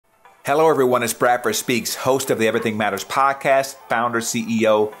Hello, everyone. It's Bradford Speaks, host of the Everything Matters podcast, founder,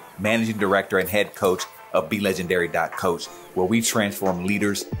 CEO, managing director, and head coach of BeLegendary.coach, where we transform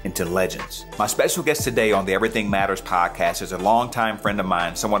leaders into legends. My special guest today on the Everything Matters podcast is a longtime friend of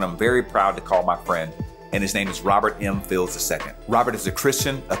mine, someone I'm very proud to call my friend, and his name is Robert M. Fields II. Robert is a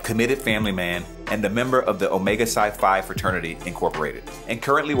Christian, a committed family man, and a member of the Omega Psi Phi Fraternity Incorporated, and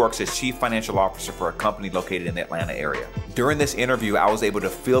currently works as Chief Financial Officer for a company located in the Atlanta area. During this interview, I was able to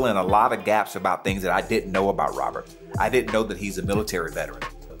fill in a lot of gaps about things that I didn't know about Robert. I didn't know that he's a military veteran,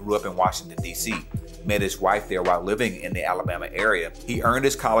 grew up in Washington, D.C., met his wife there while living in the Alabama area. He earned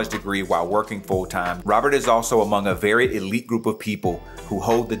his college degree while working full-time. Robert is also among a very elite group of people who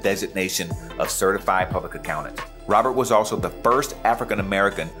hold the designation of Certified Public Accountant. Robert was also the first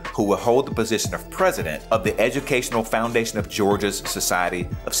African-American who will hold the position of president of the Educational Foundation of Georgia's Society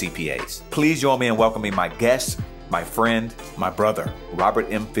of CPAs. Please join me in welcoming my guest, my friend, my brother, Robert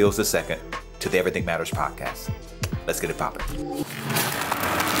M. Fields II, to the Everything Matters podcast. Let's get it popping.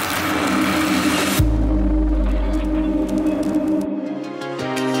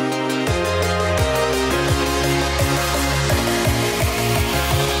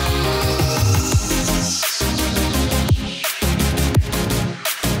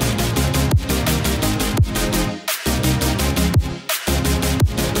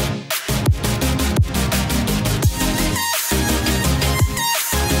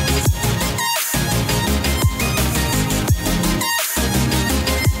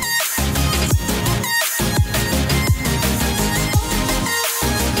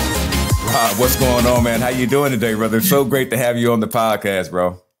 What's going on, man? How you doing today, brother? It's so great to have you on the podcast,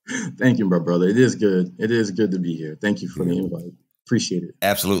 bro. Thank you, my brother. It is good. It is good to be here. Thank you for the invite. Appreciate it.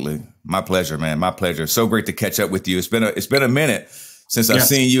 Absolutely. My pleasure, man. My pleasure. So great to catch up with you. It's been a minute since I've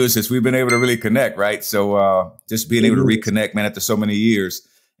seen you, since we've been able to really connect, right? So just being able to reconnect, man, after so many years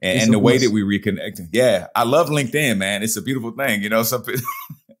and the way that we reconnect. Yeah. I love LinkedIn, man. It's a beautiful thing. You know, some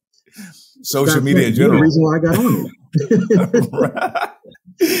social media in general. The reason why I got on it.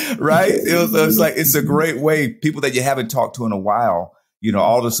 Right. It's a great way. People that you haven't talked to in a while, you know,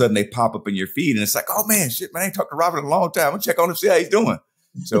 all of a sudden they pop up in your feed and it's like, oh man, shit, man, I ain't talked to Robert in a long time. I'm gonna check on him, see how he's doing.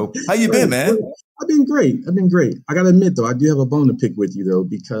 So how you been, man? I've been great. I gotta admit though, I do have a bone to pick with you though,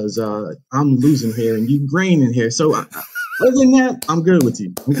 because I'm losing hair and you graining hair. So other than that, I'm good with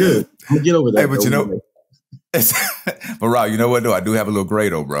you. I'm good. I'm gonna get over that. Hey, but you know, but Rob, you know what though? I do have a little gray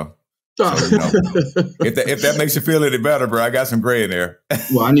though, bro. So, you know, if that makes you feel any better, bro, I got some gray in there.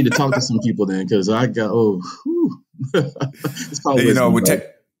 Well, I need to talk to some people then, because I got it's called wisdom,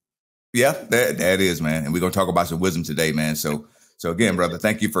 that is, man, and we're gonna talk about some wisdom today, man. So again, brother,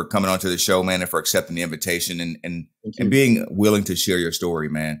 thank you for coming onto the show, man, and for accepting the invitation and being willing to share your story,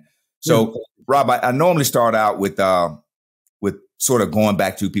 man. So, Rob, I normally start out with sort of going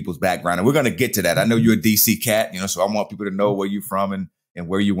back to people's background, and we're gonna get to that. I know you're a DC cat, you know, so I want people to know where you're from and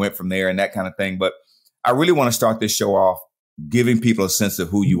where you went from there and that kind of thing. But I really want to start this show off giving people a sense of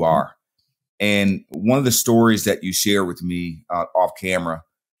who you are. And one of the stories that you shared with me off camera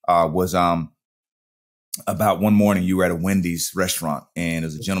was about one morning you were at a Wendy's restaurant and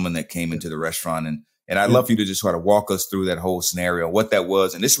there's a gentleman that came into the restaurant. And I'd love for you to just sort of walk us through that whole scenario, what that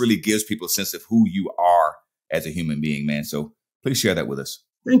was. And this really gives people a sense of who you are as a human being, man. So please share that with us.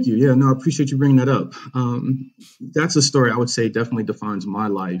 Thank you. Yeah, no, I appreciate you bringing that up. That's a story I would say definitely defines my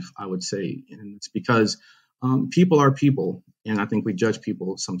life, I would say. And it's because people are people. And I think we judge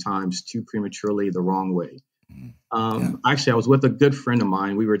people sometimes too prematurely the wrong way. Actually, I was with a good friend of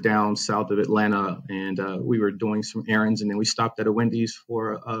mine. We were down south of Atlanta and we were doing some errands. And then we stopped at a Wendy's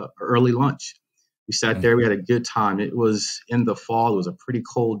for early lunch. We sat there. We had a good time. It was in the fall. It was a pretty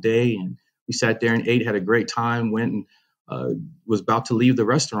cold day. And we sat there and ate, had a great time, went and was about to leave the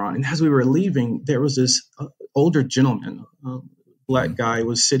restaurant. And as we were leaving, there was this older gentleman, black guy,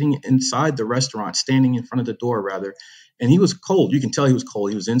 was sitting inside the restaurant, standing in front of the door rather. And he was cold. You can tell he was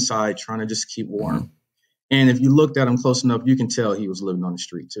cold. He was inside trying to just keep warm. And if you looked at him close enough, you can tell he was living on the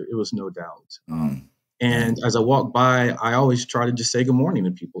streets. It was no doubt. And as I walked by, I always try to just say good morning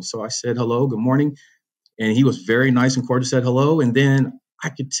to people. So I said, hello, good morning. And he was very nice and cordial, said hello. And then I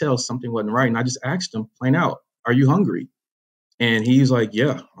could tell something wasn't right. And I just asked him plain out, are you hungry? And he's like,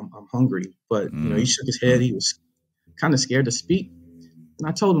 yeah, I'm hungry. But, you know, he shook his head. He was kind of scared to speak. And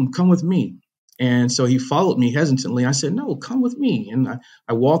I told him, come with me. And so he followed me hesitantly. I said, no, come with me. And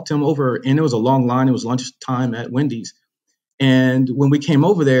I walked him over, and it was a long line. It was lunchtime at Wendy's. And when we came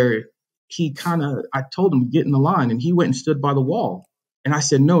over there, I told him, get in the line. And he went and stood by the wall. And I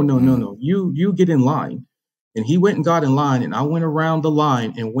said, no, you get in line. And he went and got in line. And I went around the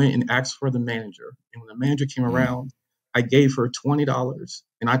line and went and asked for the manager. And when the manager came around, I gave her $20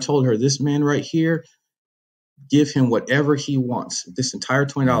 and I told her, this man right here, give him whatever he wants. This entire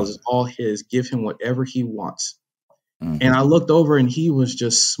 $20 is all his. Give him whatever he wants. And I looked over and he was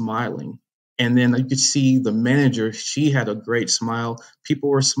just smiling. And then you could see the manager, she had a great smile. People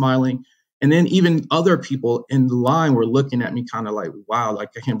were smiling. And then even other people in the line were looking at me kind of like, wow, like,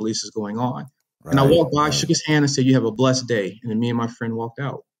 I can't believe this is going on. Right, and I walked by, shook his hand and said, you have a blessed day. And then me and my friend walked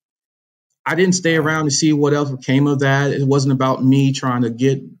out. I didn't stay around to see what else came of that. It wasn't about me trying to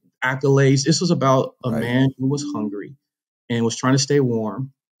get accolades. This was about a man who was hungry and was trying to stay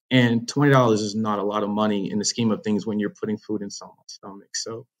warm. And $20 is not a lot of money in the scheme of things when you're putting food in someone's stomach.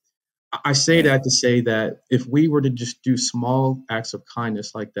 So I say that to say that if we were to just do small acts of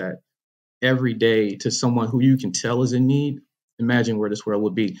kindness like that every day to someone who you can tell is in need, imagine where this world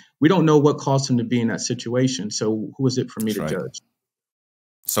would be. We don't know what caused him to be in that situation. So who is it for me to judge?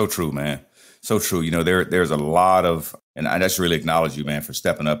 So true, man. So true. You know, there's a lot of, and I just really acknowledge you, man, for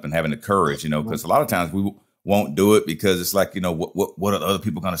stepping up and having the courage, you know, because a lot of times we won't do it because it's like, you know, what are other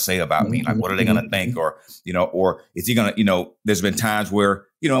people going to say about me? Like, what are they going to think? Or, you know, or is he going to, you know, there's been times where,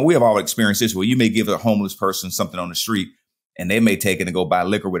 you know, we have all experienced this where you may give a homeless person something on the street and they may take it and go buy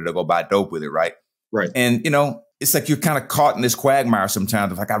liquor with it or go buy dope with it. Right. Right. And, you know, it's like you're kind of caught in this quagmire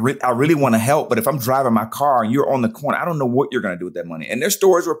sometimes. Like, I really want to help, but if I'm driving my car and you're on the corner, I don't know what you're going to do with that money. And there's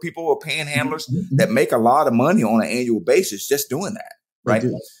stores where people are panhandlers that make a lot of money on an annual basis just doing that. Right.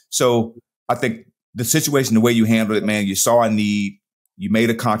 So I think the situation, the way you handled it, man, you saw a need, you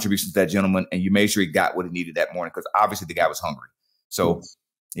made a contribution to that gentleman, and you made sure he got what he needed that morning because obviously the guy was hungry. So,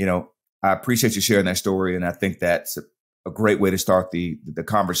 you know, I appreciate you sharing that story. And I think that's a great way to start the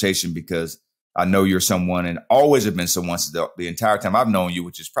conversation because I know you're someone and always have been someone the entire time I've known you,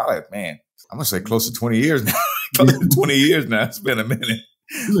 which is probably, man, I'm going to say close to 20 years now. Close to 20 years now. It's been a minute.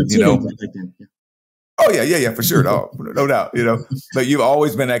 You know. Oh, yeah, for sure. No doubt, you know. But you've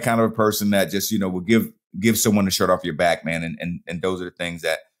always been that kind of a person that just, you know, will give someone the shirt off your back, man. And those are the things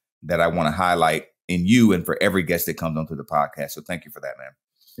that I want to highlight in you and for every guest that comes onto the podcast. So thank you for that, man.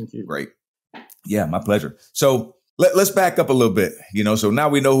 Thank you. Great. Yeah, my pleasure. So let's back up a little bit, you know. So now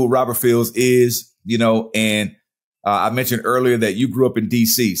we know who Robert Fields is, you know, and I mentioned earlier that you grew up in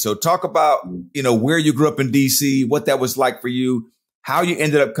D.C. So talk about, you know, where you grew up in D.C., what that was like for you, how you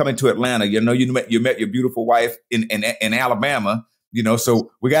ended up coming to Atlanta. You know, you met your beautiful wife in Alabama, you know.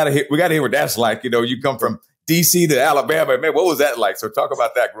 So we gotta hear what that's like. You know, you come from D.C. to Alabama, man. What was that like? So talk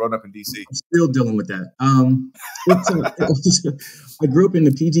about that growing up in D.C. I'm still dealing with that. I grew up in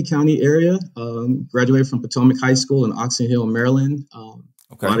the PG County area. Graduated from Potomac High School in Oxon Hill, Maryland. A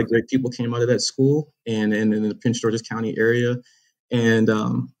lot of great people came out of that school and in the Prince George's County area. And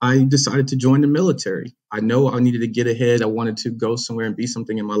I decided to join the military. I know I needed to get ahead. I wanted to go somewhere and be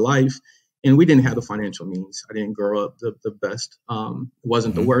something in my life. And we didn't have the financial means. I didn't grow up the best. It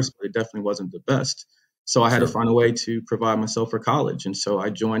wasn't the worst, but it definitely wasn't the best. So I had to find a way to provide myself for college. And so I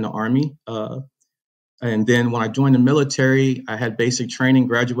joined the Army. And then when I joined the military, I had basic training,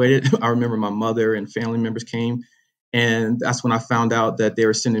 graduated. I remember my mother and family members came. And that's when I found out that they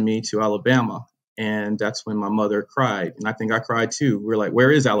were sending me to Alabama. And that's when my mother cried. And I think I cried too. We were like,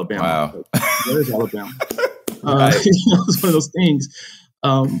 where is Alabama? Wow. Where is Alabama? You know, it's one of those things.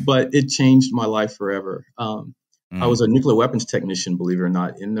 But it changed my life forever. I was a nuclear weapons technician, believe it or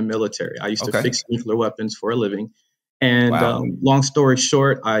not, in the military. I used to fix nuclear weapons for a living. And long story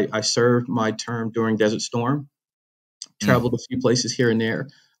short, I served my term during Desert Storm, traveled a few places here and there.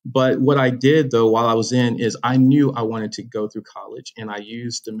 But what I did, though, while I was in is I knew I wanted to go through college, and I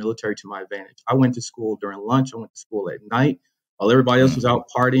used the military to my advantage. I went to school during lunch. I went to school at night. While everybody else was out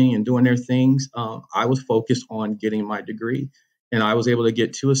partying and doing their things, I was focused on getting my degree. And I was able to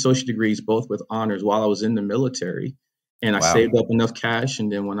get 2 associate degrees, both with honors, while I was in the military. And I saved up enough cash.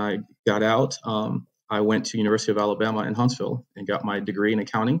 And then when I got out, I went to University of Alabama in Huntsville and got my degree in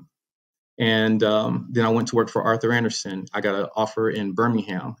accounting. And then I went to work for Arthur Anderson. I got an offer in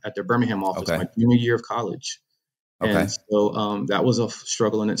Birmingham at their Birmingham office, my junior year of college. And so that was a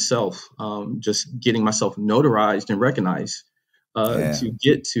struggle in itself, just getting myself notarized and recognized to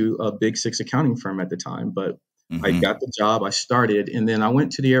get to a big 6 accounting firm at the time. But I got the job, I started, and then I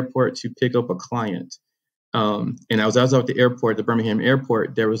went to the airport to pick up a client. And as I was at the airport, the Birmingham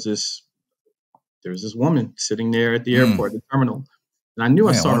airport, there was this woman sitting there at the airport, the terminal. And I knew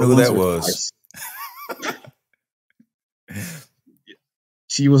I saw her once or twice.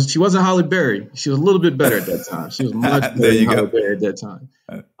 She wasn't Holly Berry. She was a little bit better at that time. She was much better than Holly Berry at that time.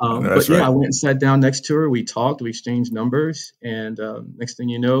 I went and sat down next to her. We talked. We exchanged numbers. And next thing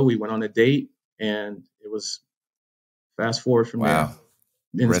you know, we went on a date. And it was fast forward from there.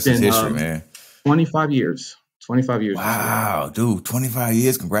 And it's been history, man. 25 years. 25 years this year. Wow, dude, 25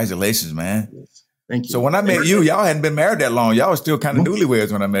 years. Congratulations, man. Yes. Thank So you. when I met you, y'all hadn't been married that long. Y'all were still kind of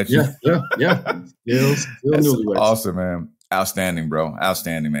newlyweds when I met you. Yeah. Still That's newlyweds. awesome, man. Outstanding, bro.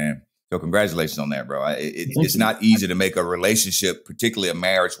 Outstanding, man. So congratulations on that, bro. It's You. not easy to make a relationship, particularly a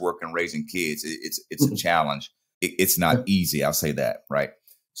marriage work and raising kids. It's a challenge. It's not easy. I'll say that, right?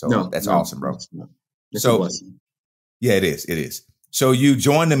 So that's awesome, bro. It's a blessing. Yeah, it is. It is. So you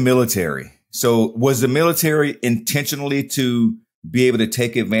joined the military. So was the military intentionally to be able to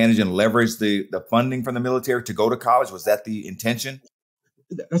take advantage and leverage the funding from the military to go to college? Was that the intention?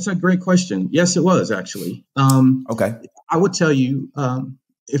 That's a great question. Yes, it was actually. Okay. I would tell you,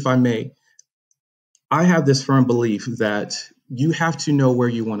 if I may, I have this firm belief that you have to know where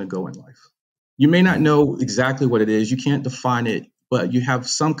you want to go in life. You may not know exactly what it is. You can't define it, but you have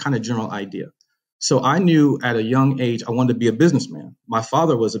some kind of general idea. So I knew at a young age, I wanted to be a businessman. My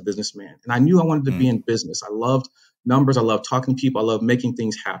father was a businessman, and I knew I wanted to be in business. I loved numbers. I loved talking to people. I loved making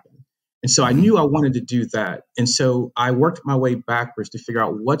things happen. And so I knew I wanted to do that. And so I worked my way backwards to figure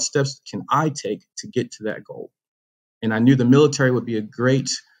out what steps can I take to get to that goal. And I knew the military would be a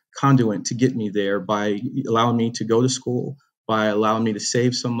great conduit to get me there by allowing me to go to school, by allowing me to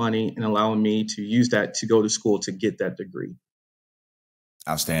save some money, and allowing me to use that to go to school to get that degree.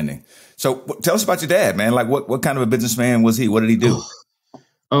 Outstanding. So tell us about your dad, man. Like what kind of a businessman was he? What did he do?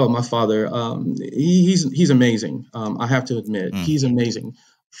 Oh, my father, he's amazing. I have to admit, he's amazing.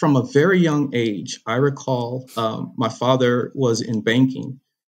 From a very young age, I recall my father was in banking.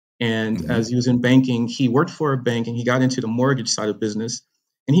 And as he was in banking, he worked for a bank and he got into the mortgage side of business.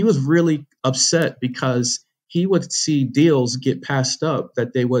 And he was really upset because he would see deals get passed up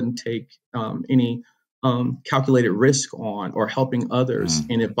that they wouldn't take any calculated risk on or helping others.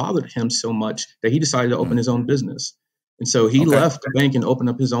 And it bothered him so much that he decided to open his own business. And so he left the bank and opened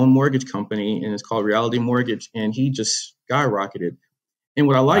up his own mortgage company, and it's called Reality Mortgage. And he just skyrocketed. And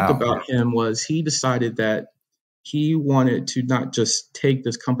what I liked about him was he decided that he wanted to not just take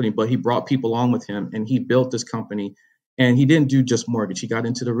this company, but he brought people along with him, and he built this company. And he didn't do just mortgage. He got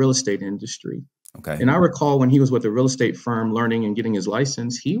into the real estate industry. Okay. And I recall when he was with a real estate firm learning and getting his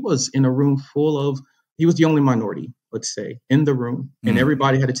license, he was in a room he was the only minority, let's say, in the room. And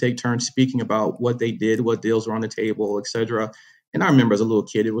everybody had to take turns speaking about what they did, what deals were on the table, et cetera. And I remember as a little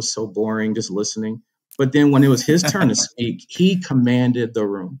kid, it was so boring just listening. But then when it was his turn to speak, he commanded the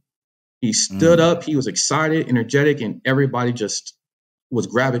room. He stood up, he was excited, energetic, and everybody just was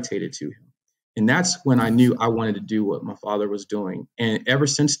gravitated to him. And that's when I knew I wanted to do what my father was doing. And ever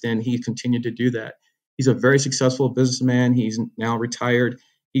since then, he continued to do that. He's a very successful businessman. He's now retired.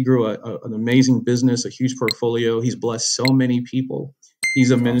 He grew an amazing business, a huge portfolio. He's blessed so many people.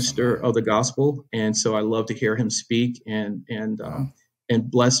 He's a minister of the gospel. And so I love to hear him speak and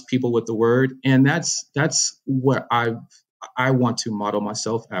bless people with the word. And that's what I want to model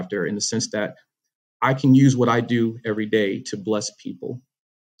myself after, in the sense that I can use what I do every day to bless people.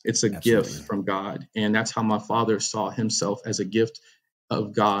 It's a gift from God. And that's how my father saw himself, as a gift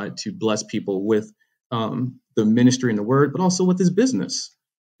of God to bless people with the ministry and the word, but also with his business.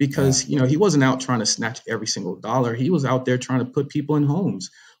 Because, he wasn't out trying to snatch every single dollar. He was out there trying to put people in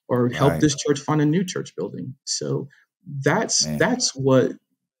homes or help this church find a new church building. So that's what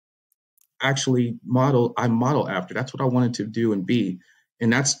actually I model after. That's what I wanted to do and be.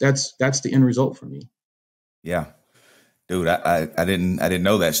 And that's the end result for me. Yeah. Dude, I didn't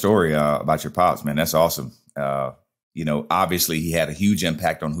know that story about your pops, man. That's awesome. Obviously he had a huge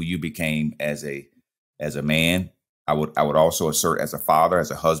impact on who you became as a man. I would also assert as a father, as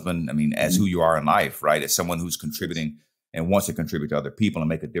a husband. I mean, as who you are in life, right? As someone who's contributing and wants to contribute to other people and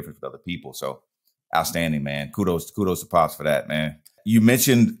make a difference with other people. So outstanding, man. Kudos to Pops for that, man. You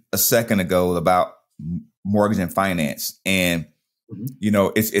mentioned a second ago about mortgage and finance, and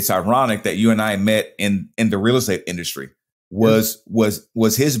it's ironic that you and I met in the real estate industry.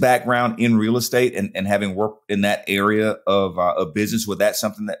 Was his background in real estate and having worked in that area of business, was that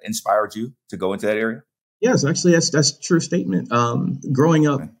something that inspired you to go into that area? Yes, actually, that's a true statement. Growing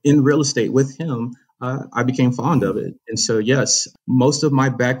up in real estate with him, I became fond of it. And so, yes, most of my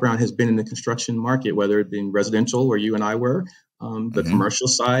background has been in the construction market, whether it be in residential, where you and I were, the commercial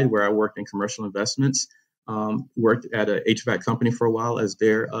side, where I worked in commercial investments, worked at a HVAC company for a while as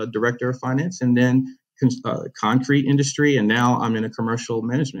their director of finance, and then concrete industry. And now I'm in a commercial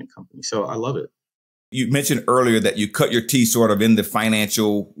management company. So I love it. You mentioned earlier that you cut your teeth sort of in the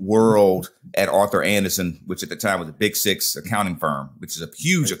financial world at Arthur Andersen, which at the time was a Big Six accounting firm, which is a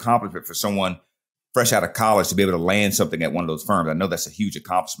huge accomplishment for someone fresh out of college to be able to land something at one of those firms. I know that's a huge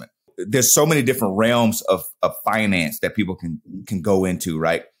accomplishment. There's so many different realms of finance that people can go into,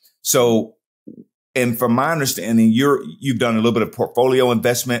 right? So And from my understanding, you've done a little bit of portfolio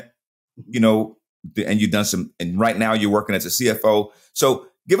investment, and you've done some, and right now you're working as a CFO. So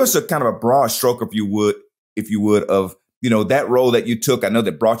give us a kind of a broad stroke, if you would, of, that role that you took. I know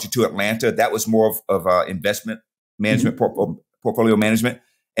that brought you to Atlanta. That was more of investment management, portfolio management.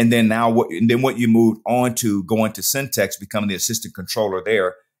 And then what you moved on to going to Syntex, becoming the assistant controller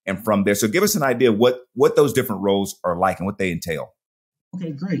there. And from there, so give us an idea of what those different roles are like and what they entail.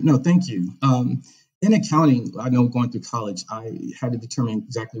 Okay, great. No, thank you. In accounting, I know going through college, I had to determine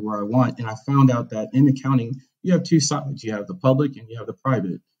exactly where I want. And I found out that in accounting, you have two sides. You have the public and you have the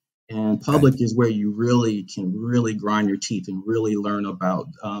private. And public is where you can really grind your teeth and really learn about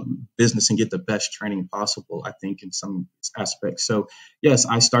business and get the best training possible, I think, in some aspects. So, yes,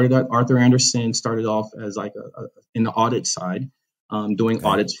 I started at Arthur Andersen, started off as like in the audit side, doing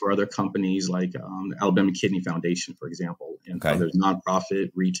audits for other companies like the Alabama Kidney Foundation, for example, and others,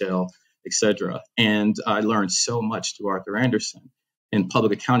 nonprofit, retail, etc. And I learned so much through Arthur Andersen in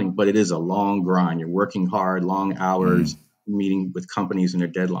public accounting, but it is a long grind. You're working hard, long hours, meeting with companies and their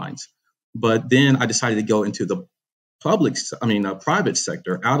deadlines. But then I decided to go into the private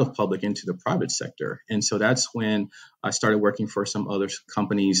sector, out of public into the private sector. And so that's when I started working for some other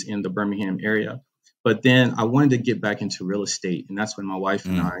companies in the Birmingham area. But then I wanted to get back into real estate. And that's when my wife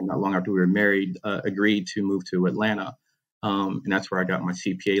and I, not long after we were married, agreed to move to Atlanta. And that's where I got my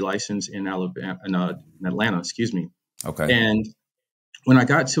CPA license in Atlanta, excuse me. Okay. And when I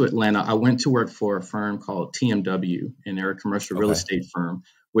got to Atlanta, I went to work for a firm called TMW, and they're a commercial real estate firm,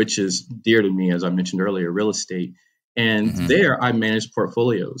 which is dear to me, as I mentioned earlier, real estate. And there I managed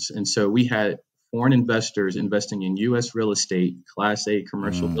portfolios. And so we had foreign investors investing in U.S. real estate, Class A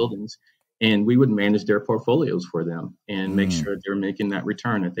commercial buildings, and we would manage their portfolios for them and make sure they're making that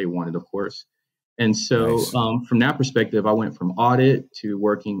return that they wanted, of course. And so from that perspective, I went from audit to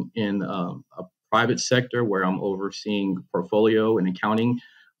working in a private sector where I'm overseeing portfolio and accounting,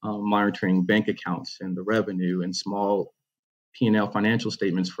 monitoring bank accounts and the revenue and small P&L financial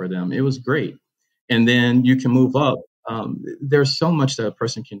statements for them. It was great. And then you can move up. There's so much that a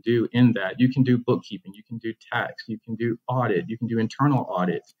person can do in that. You can do bookkeeping, you can do tax, you can do audit, you can do internal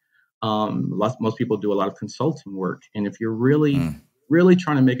audit. Most people do a lot of consulting work. And if you're really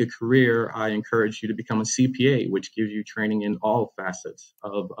trying to make a career, I encourage you to become a CPA, which gives you training in all facets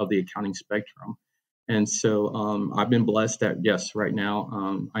of the accounting spectrum. And so I've been blessed that, yes, right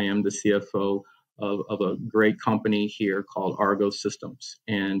now I am the CFO of a great company here called Argo Systems.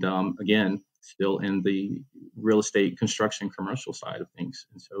 And again, still in the real estate construction commercial side of things.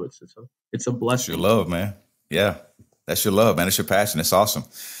 And so it's a blessing. That's your love, man. Yeah, that's your love, man. It's your passion. It's awesome.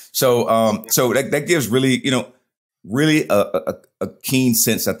 So so that gives really, really a keen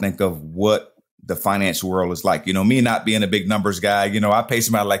sense, I think, of what the finance world is like. Me not being a big numbers guy, I pay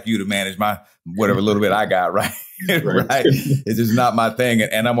somebody like you to manage my whatever little bit I got, right? Right. It's just not my thing.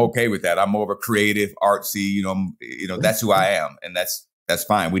 And I'm okay with that. I'm more of a creative, artsy, that's who I am. And that's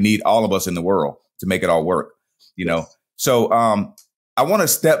fine. We need all of us in the world to make it all work, So I want to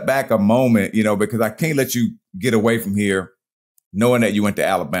step back a moment, because I can't let you get away from here knowing that you went to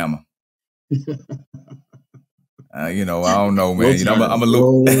Alabama. I don't know, man. I'm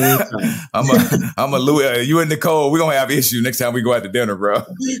a Louis. You and Nicole, we're gonna have issues next time we go out to dinner, bro.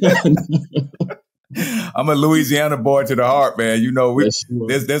 I'm a Louisiana boy to the heart, man.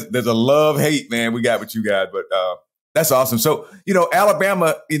 There's a love-hate, man, we got with you guys, but that's awesome. So,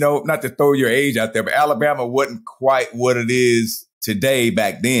 Alabama, not to throw your age out there, but Alabama wasn't quite what it is today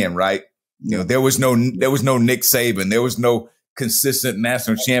back then, right? There was no Nick Saban, there was no consistent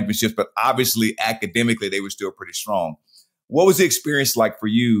national championships, but obviously academically they were still pretty strong. What was the experience like for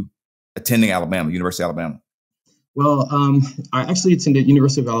you attending University of Alabama? Well, I actually attended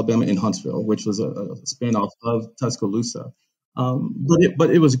University of Alabama in Huntsville, which was a spinoff of Tuscaloosa.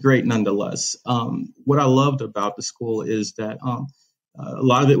 But it was great nonetheless. What I loved about the school is that a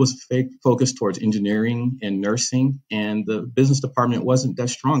lot of it was focused towards engineering and nursing, and the business department wasn't that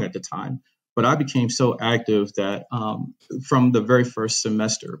strong at the time. But I became so active that from the very first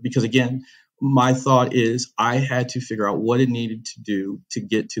semester, because again, my thought is I had to figure out what it needed to do to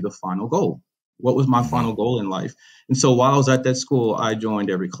get to the final goal. What was my final goal in life? And so while I was at that school, I joined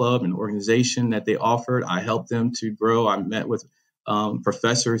every club and organization that they offered. I helped them to grow. I met with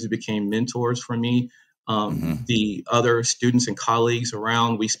professors who became mentors for me. The other students and colleagues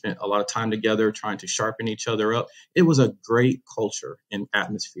around, we spent a lot of time together trying to sharpen each other up. It was a great culture and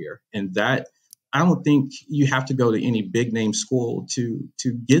atmosphere. And that, I don't think you have to go to any big name school to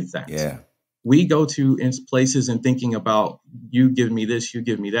get that. Yeah. We go to places and thinking about, you give me this, you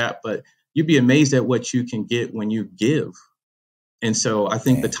give me that, but you'd be amazed at what you can get when you give. And so I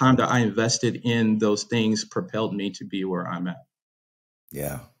think the Man. time that I invested in those things propelled me to be where I'm at.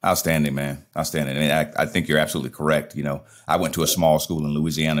 Yeah. Outstanding, man. Outstanding. And I think you're absolutely correct. You know, I went to a small school in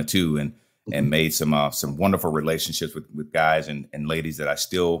Louisiana too, and Mhm. made some wonderful relationships with guys and ladies that I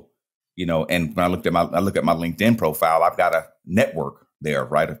still, you know, and when I look at my LinkedIn profile, I've got a network there,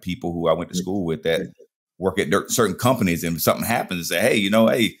 right, of people who I went to school with that work at certain companies, and if something happens and say, hey, you know,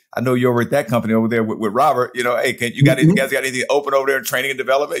 hey, I know you're over at that company over there with Robert, you know, hey, you guys got anything open over there in training and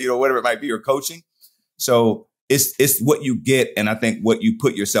development, you know, whatever it might be, or coaching. So it's what you get, and I think what you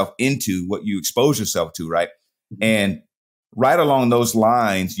put yourself into, what you expose yourself to, right? And right along those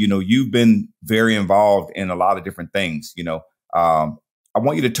lines, you know, you've been very involved in a lot of different things. You know, I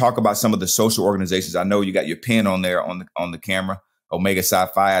want you to talk about some of the social organizations. I know you got your pin on there on the camera, Omega Psi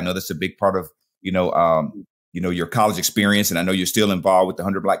Phi. I know that's a big part of your college experience, and I know you're still involved with the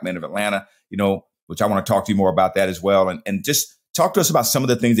 100 Black Men of Atlanta. You know, which I want to talk to you more about that as well, and just talk to us about some of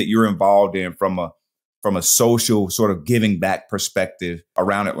the things that you're involved in from a social sort of giving back perspective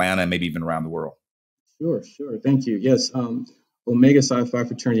around Atlanta and maybe even around the world. Sure. Thank you. Yes. Omega Psi Phi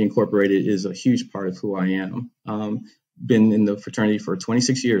Fraternity Incorporated is a huge part of who I am. Been in the fraternity for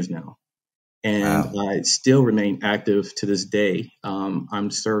 26 years now, and Wow. I still remain active to this day. I'm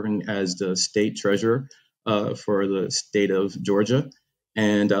serving as the state treasurer for the state of Georgia,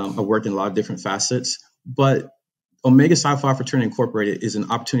 and I work in a lot of different facets. But Omega Psi Phi Fraternity Incorporated is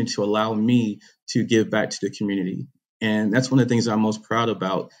an opportunity to allow me to give back to the community. And that's one of the things I'm most proud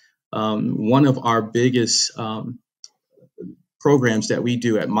about. One of our biggest programs that we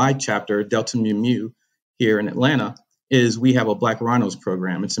do at my chapter, Delta Mu Mu, here in Atlanta, is we have a Black Rhinos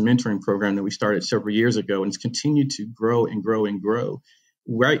program. It's a mentoring program that we started several years ago, and it's continued to grow and grow and grow.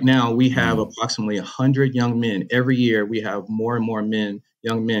 Right now, we have approximately 100 young men. Every year, we have more and more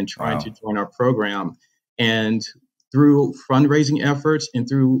young men trying to join our program. And through fundraising efforts and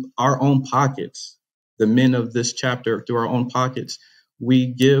through our own pockets, the men of this chapter, through our own pockets, we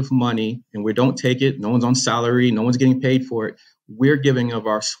give money and we don't take it. No one's on salary. No one's getting paid for it. We're giving of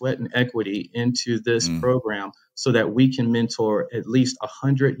our sweat and equity into this program so that we can mentor at least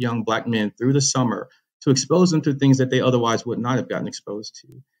 100 young Black men through the summer to expose them to things that they otherwise would not have gotten exposed to.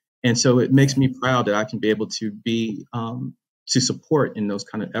 And so it makes me proud that I can be able to be to support in those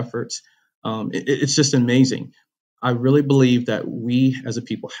kind of efforts. It's just amazing. I really believe that we as a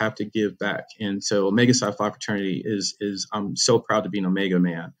people have to give back. And so Omega Psi Phi Fraternity is I'm so proud to be an Omega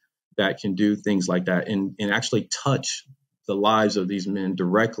man that can do things like that and actually touch the lives of these men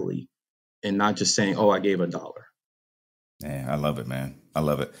directly and not just saying, oh, I gave $1. Man, I love it, man. I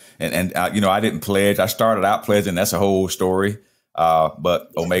love it. And you know, I didn't pledge. I started out pledging. That's a whole story.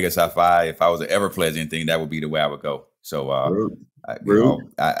 But Omega Psi Phi, if I was to ever pledge anything, that would be the way I would go. So, I was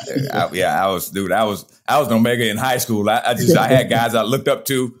an Omega in high school. I had guys I looked up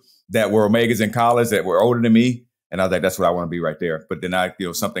to that were Omegas in college that were older than me. And I was like, that's what I want to be right there. But then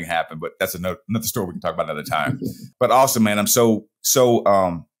something happened, but that's another story we can talk about another time. But awesome, man. I'm so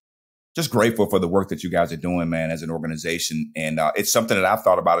just grateful for the work that you guys are doing, man, as an organization. And it's something that I've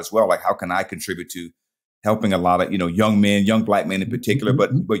thought about as well. Like, how can I contribute to helping a lot of, young men, young Black men in particular,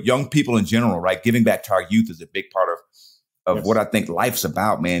 but young people in general, right? Giving back to our youth is a big part of what I think life's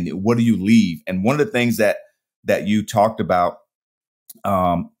about, man. What do you leave? And one of the things that you talked about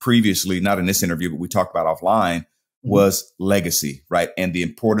previously, not in this interview, but we talked about offline, was legacy, right? And the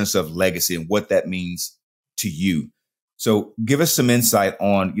importance of legacy and what that means to you. So give us some insight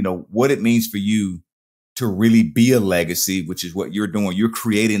on, what it means for you to really be a legacy, which is what you're doing. You're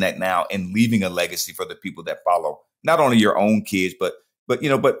creating that now and leaving a legacy for the people that follow, not only your own kids, but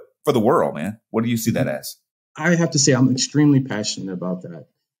for the world, man. What do you see that as? I have to say I'm extremely passionate about that.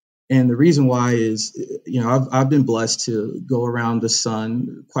 And the reason why is, I've been blessed to go around the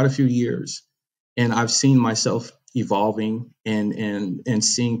sun quite a few years, and I've seen myself evolving and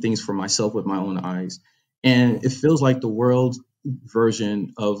seeing things for myself with my own eyes. And it feels like the world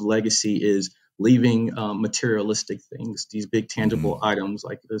version of legacy is leaving materialistic things, these big tangible items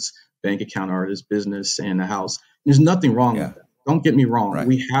like this bank account or this business and a house. There's nothing wrong with that. Don't get me wrong. Right.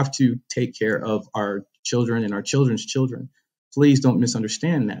 We have to take care of our children and our children's children. Please don't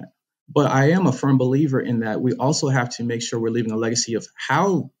misunderstand that. But I am a firm believer in that we also have to make sure we're leaving a legacy of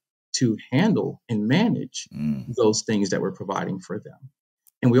how to handle and manage those things that we're providing for them.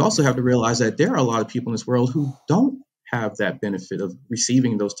 And we also have to realize that there are a lot of people in this world who don't have that benefit of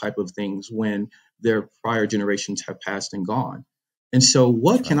receiving those type of things when their prior generations have passed and gone. And so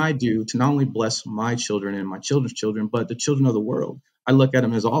what can I do to not only bless my children and my children's children, but the children of the world? I look at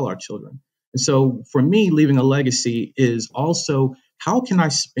them as all our children. And so for me, leaving a legacy is also how can I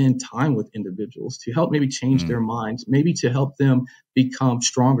spend time with individuals to help maybe change their minds, maybe to help them become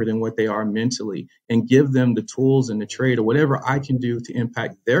stronger than what they are mentally, and give them the tools and the trade or whatever I can do to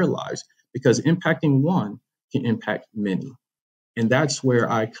impact their lives, because impacting one can impact many. And that's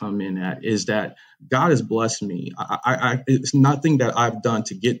where I come in at, is that God has blessed me. It's nothing that I've done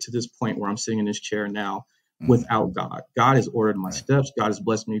to get to this point where I'm sitting in this chair now without God. God has ordered my steps. God has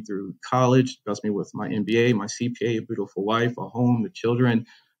blessed me through college, blessed me with my MBA, my CPA, a beautiful wife, a home, the children.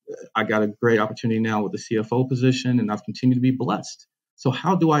 I got a great opportunity now with the CFO position, and I've continued to be blessed. So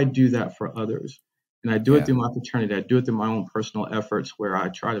how do I do that for others? And I do it through my fraternity. I do it through my own personal efforts, where I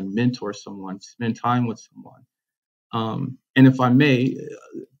try to mentor someone, spend time with someone. And if I may,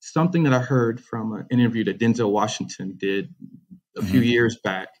 something that I heard from an interview that Denzel Washington did a few years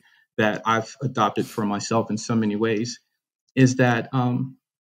back that I've adopted for myself in so many ways is that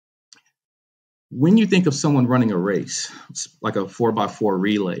when you think of someone running a race, like a 4x4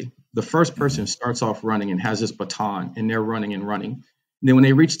 relay, the first person starts off running and has this baton, and they're running and running. And then when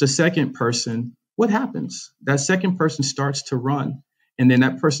they reach the second person, what happens? That second person starts to run, and then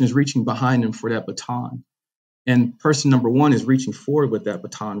that person is reaching behind them for that baton. And person number one is reaching forward with that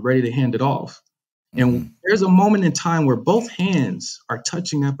baton, ready to hand it off. And there's a moment in time where both hands are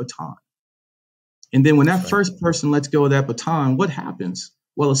touching that baton. And then when that first person lets go of that baton, what happens?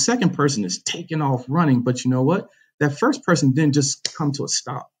 Well, the second person is taking off running. But you know what? That first person didn't just come to a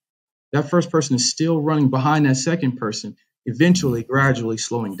stop. That first person is still running behind that second person, eventually, gradually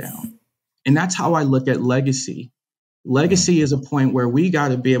slowing down. And that's how I look at legacy. Legacy is a point where we got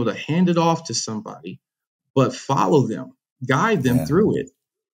to be able to hand it off to somebody, but follow them, guide them through it,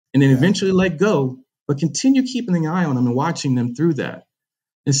 and then eventually let go, but continue keeping an eye on them and watching them through that.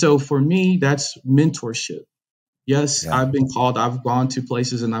 And so for me, that's mentorship. Yes, I've been called, I've gone to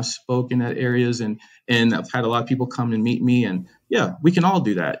places and I've spoken at areas, and I've had a lot of people come and meet me, and we can all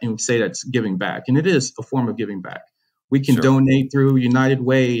do that and say that's giving back. And it is a form of giving back. We can donate through United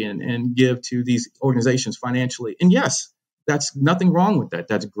Way and give to these organizations financially. And yes, that's nothing wrong with that.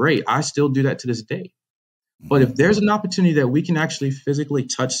 That's great. I still do that to this day. But if there's an opportunity that we can actually physically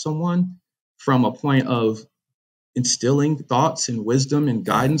touch someone from a point of instilling thoughts and wisdom and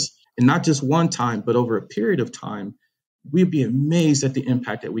guidance, and not just one time, but over a period of time, we'd be amazed at the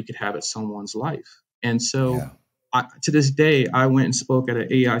impact that we could have at someone's life. And so to this day, I went and spoke at an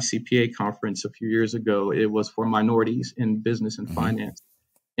AICPA conference a few years ago. It was for minorities in business and finance.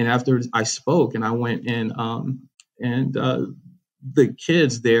 And after I spoke and I went in, the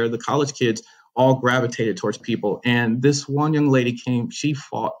kids there, the college kids, all gravitated towards people. And this one young lady came, she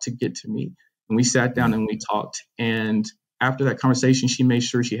fought to get to me. And we sat down and we talked. And after that conversation, she made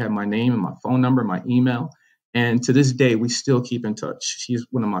sure she had my name and my phone number, my email. And to this day, we still keep in touch. She's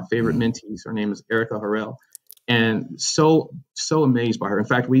one of my favorite mentees. Her name is Erica Harrell. And so amazed by her. In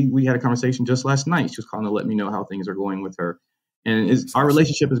fact, we had a conversation just last night. She was calling to let me know how things are going with her. And our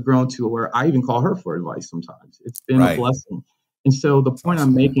relationship has grown to where I even call her for advice sometimes. It's been a blessing. And so the point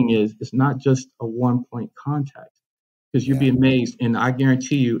I'm making is it's not just a one-point contact, because you'd be amazed. And I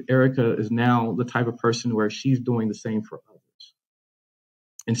guarantee you, Erica is now the type of person where she's doing the same for others.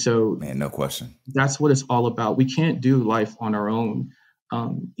 And so, man, no question. That's what it's all about. We can't do life on our own.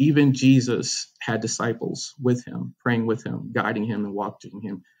 Even Jesus had disciples with him, praying with him, guiding him and watching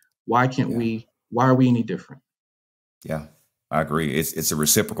him. Why can't we? Why are we any different? Yeah. I agree. It's a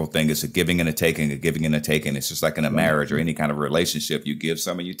reciprocal thing. It's a giving and a taking, a giving and a taking. It's just like in a marriage or any kind of relationship. You give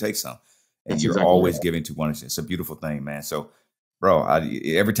some and you take some, and that's you're always giving to one. It's a beautiful thing, man. So, bro,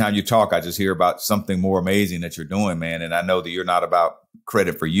 every time you talk, I just hear about something more amazing that you're doing, man. And I know that you're not about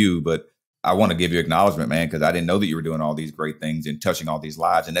credit for you, but I want to give you acknowledgement, man, because I didn't know that you were doing all these great things and touching all these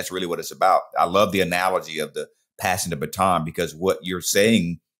lives. And that's really what it's about. I love the analogy of the passing the baton, because what you're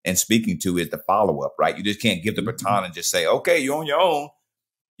saying and speaking to is the follow-up, right? You just can't give the baton and just say, okay, you're on your own.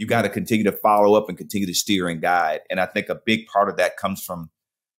 You got to continue to follow up and continue to steer and guide. And I think a big part of that comes from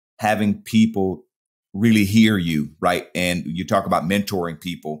having people really hear you, right? And you talk about mentoring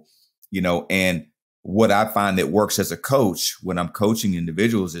people, and what I find that works as a coach when I'm coaching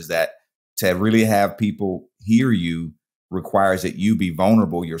individuals is that to really have people hear you requires that you be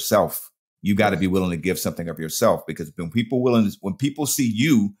vulnerable yourself. You got to be willing to give something of yourself, because when people see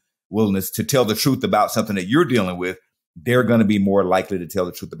you willingness to tell the truth about something that you're dealing with, they're going to be more likely to tell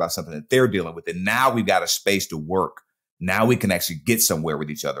the truth about something that they're dealing with. And now we've got a space to work. Now we can actually get somewhere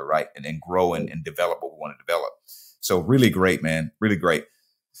with each other, right? And grow and develop what we want to develop. So really great, man. Really great.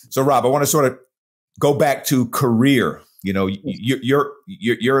 So Rob, I want to sort of go back to career.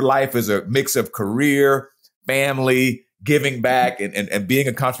 Your life is a mix of career, family, giving back, and being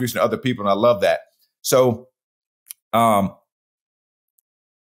a contribution to other people. And I love that. So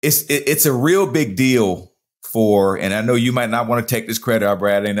it's a real big deal for, and I know you might not want to take this credit,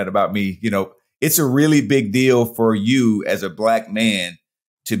 Brad, ain't that about me. It's a really big deal for you as a Black man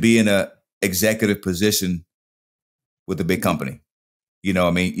to be in a executive position with a big company.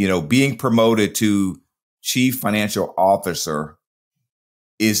 Being promoted to chief financial officer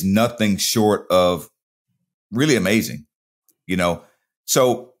is nothing short of really amazing,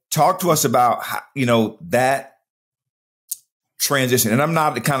 So talk to us about how, that transition. And I'm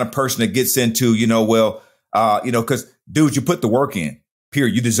not the kind of person that gets into, because dude, you put the work in,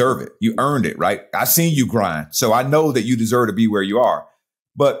 period. You deserve it. You earned it, right? I seen you grind. So I know that you deserve to be where you are.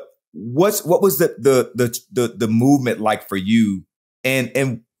 But what was the movement like for you?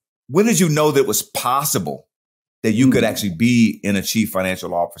 And when did you know that it was possible that you could actually be in a chief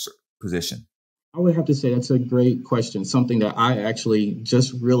financial officer position? I would have to say that's a great question. Something that I actually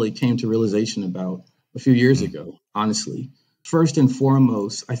just really came to realization about a few years ago, honestly. First and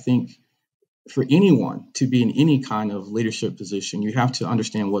foremost, I think for anyone to be in any kind of leadership position, you have to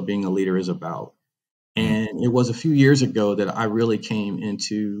understand what being a leader is about. And it was a few years ago that I really came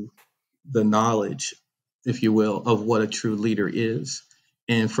into the knowledge, if you will, of what a true leader is.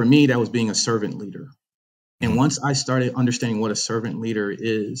 And for me, that was being a servant leader. And once I started understanding what a servant leader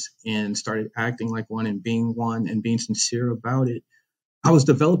is and started acting like one and being sincere about it, I was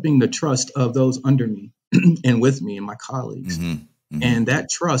developing the trust of those under me and with me and my colleagues. And that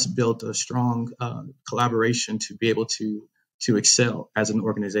trust built a strong collaboration to be able to excel as an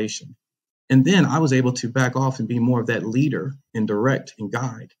organization. And then I was able to back off and be more of that leader and direct and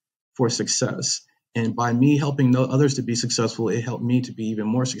guide for success. And by me helping others to be successful, it helped me to be even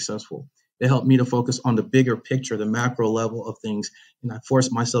more successful. It helped me to focus on the bigger picture, the macro level of things. And I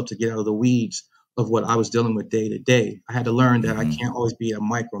forced myself to get out of the weeds of what I was dealing with day to day. I had to learn that I can't always be a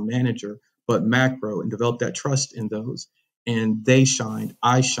micromanager, but macro, and develop that trust in those. And they shined,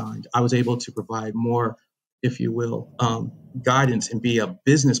 I shined. I was able to provide more, if you will, guidance and be a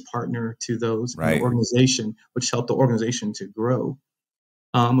business partner to those in the organization, which helped the organization to grow.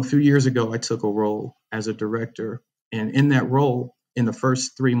 A few years ago, I took a role as a director. And in that role, in the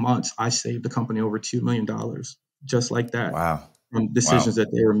first 3 months, I saved the company over $2 million, just like that, from decisions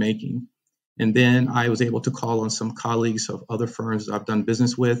that they were making. And then I was able to call on some colleagues of other firms I've done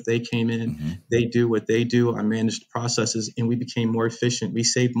business with. They came in, they do what they do. I managed processes, and we became more efficient. We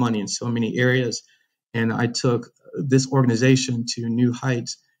saved money in so many areas. And I took this organization to new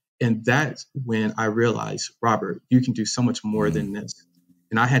heights. And that's when I realized, Robert, you can do so much more than this.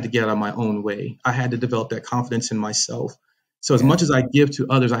 And I had to get out of my own way. I had to develop that confidence in myself. So as much as I give to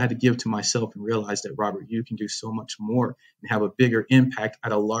others, I had to give to myself and realize that, Robert, you can do so much more and have a bigger impact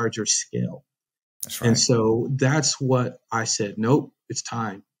at a larger scale. That's right. And so that's what I said. Nope, it's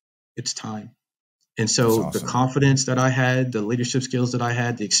time. It's time. And so the confidence that I had, the leadership skills that I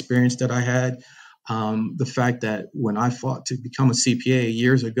had, the experience that I had, the fact that when I fought to become a CPA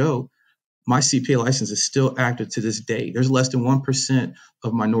years ago, my CPA license is still active to this day. There's less than 1%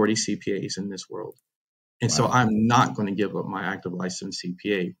 of minority CPAs in this world. And so I'm not going to give up my active license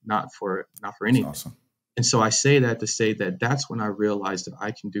CPA, not for anything. Awesome. And so I say that to say that that's when I realized that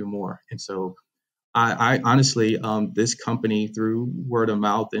I can do more. And so I honestly, this company, through word of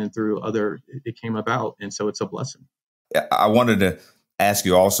mouth and through it came about. And so it's a blessing. I wanted to ask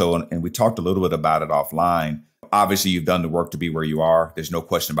you also, and we talked a little bit about it offline. Obviously, you've done the work to be where you are. There's no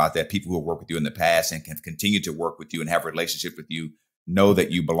question about that. People who have worked with you in the past and can continue to work with you and have a relationship with you know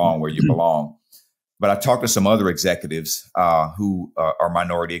that you belong where you belong. But I talked to some other executives who are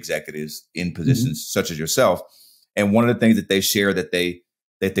minority executives in positions such as yourself. And one of the things that they share that they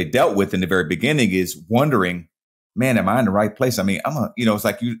dealt with in the very beginning is wondering, man, am I in the right place? I mean,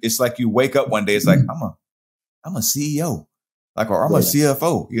 it's like you wake up one day, it's like, I'm a CEO, or I'm a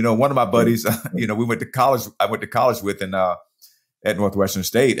CFO. One of my buddies, we went to college. I went to college with at Northwestern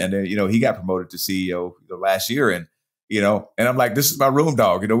State, and then he got promoted to CEO last year, and I'm like, this is my room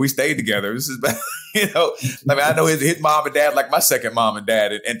dog. We stayed together. This is, I know his mom and dad like my second mom and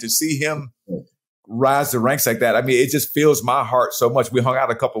dad, and to see him rise the ranks like that, I mean, it just fills my heart so much. We hung out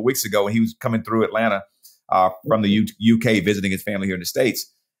a couple of weeks ago, and he was coming through Atlanta from the UK, visiting his family here in the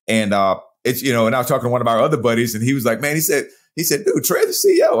States, and it's and I was talking to one of our other buddies, and he was like, man, he said, dude, Trey's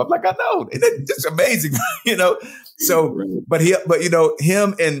the CEO. I'm like, I know, and it's just amazing, So, but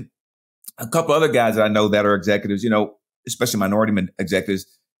him and a couple other guys that I know that are executives, especially minority executives,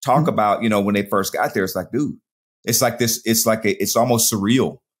 talk about, when they first got there, it's like, dude, it's like this, it's almost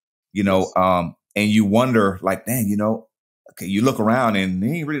surreal, and you wonder, like, dang, okay, you look around and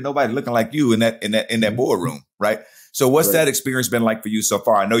there ain't really nobody looking like you in that boardroom, right? So what's that experience been like for you so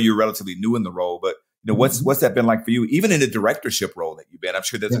far? I know you're relatively new in the role, but What's that been like for you, even in the directorship role that you've been? I'm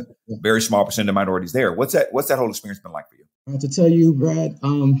sure there's a very small percentage of minorities there. What's that whole experience been like for you? I have to tell you, Brad,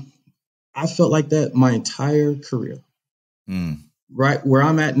 I felt like that my entire career. Right where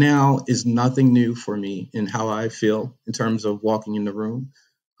I'm at now is nothing new for me in how I feel in terms of walking in the room.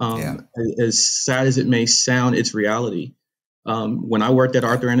 As sad as it may sound, it's reality. When I worked at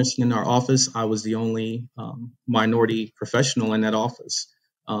Arthur Andersen in our office, I was the only minority professional in that office.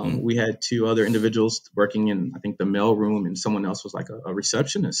 We had two other individuals working in, I think, the mail room, and someone else was like a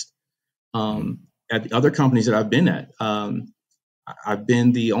receptionist. At the other companies that I've been at, I've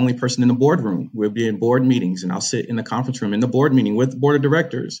been the only person in the boardroom. We'll be in board meetings, and I'll sit in the conference room in the board meeting with the board of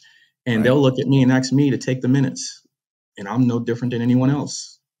directors, and they'll look at me and ask me to take the minutes, and I'm no different than anyone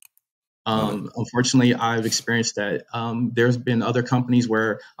else. Unfortunately, I've experienced that. There's been other companies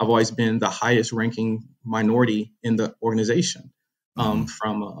where I've always been the highest ranking minority in the organization,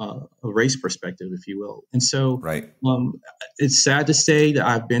 from a race perspective, if you will. And so it's sad to say that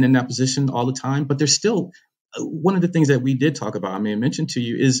I've been in that position all the time, but there's still one of the things that we did talk about, I may have mentioned to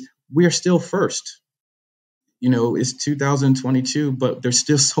you, is we are still first. It's 2022, but there's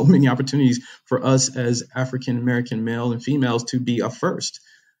still so many opportunities for us as African-American male and females to be a first.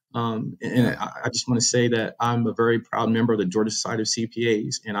 And I just want to say that I'm a very proud member of the Georgia Society of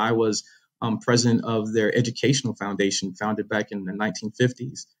CPAs, and I was president of their educational foundation, founded back in the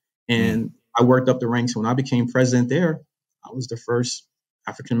 1950s. And I worked up the ranks. When I became president there, I was the first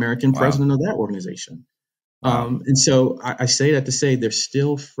African-American president of that organization. And so I say that to say there's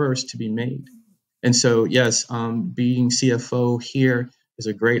still first to be made. And so, yes, being CFO here is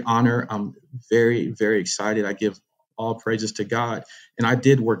a great honor. I'm very, very excited. I give all praises to God. And I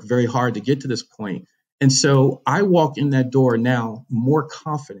did work very hard to get to this point. And so I walk in that door now more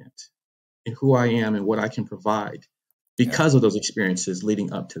confident in who I am and what I can provide because of those experiences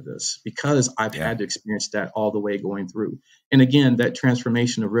leading up to this, because I've had to experience that all the way going through. And again, that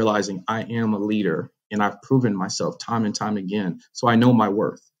transformation of realizing I am a leader and I've proven myself time and time again. So I know my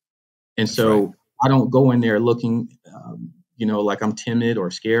worth. And so I don't go in there looking, like I'm timid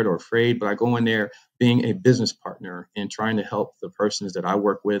or scared or afraid, but I go in there being a business partner and trying to help the persons that I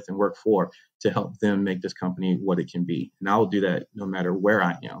work with and work for to help them make this company what it can be. And I will do that no matter where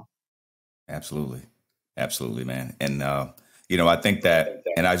I am. Absolutely. Absolutely, man. And, I think that,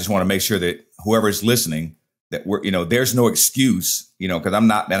 and I just want to make sure that whoever's listening, that there's no excuse, because I'm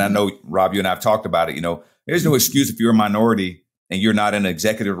not, and I know, Rob, you and I have talked about it, there's no excuse if you're a minority and you're not in an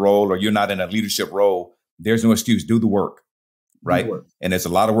executive role or you're not in a leadership role. There's no excuse. Do the work, right? And there's a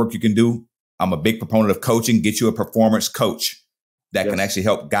lot of work you can do. I'm a big proponent of coaching. Get you a performance coach that can actually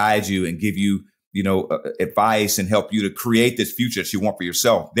help guide you and give you, advice and help you to create this future that you want for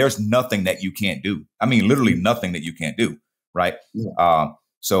yourself. There's nothing that you can't do. I mean, literally nothing that you can't do, right?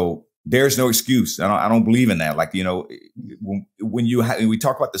 So there's no excuse. I don't believe in that. Like, when we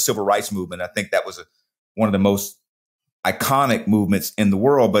talk about the civil rights movement, I think that was one of the most iconic movements in the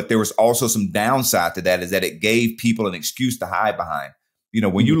world. But there was also some downside to that, is that it gave people an excuse to hide behind.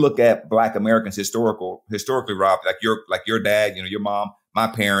 When you look at Black Americans historically, Rob, like your dad, your mom, my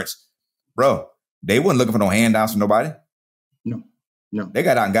parents, bro, they wasn't looking for no handouts from nobody. No. They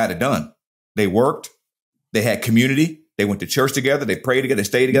got out and got it done. They worked. They had community. They went to church together. They prayed together. They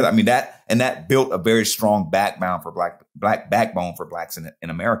stayed together. I mean, that built a very strong backbone for backbone for Blacks in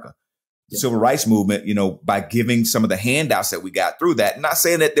America. The civil rights movement, by giving some of the handouts that we got through that. I'm not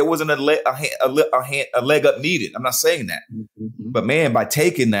saying that there wasn't a leg up needed. I'm not saying that. But man, by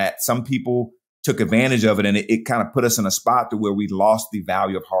taking that, some people took advantage of it, and it kind of put us in a spot to where we lost the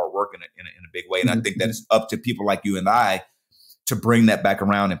value of hard work in a big way. And I think that it's up to people like you and I to bring that back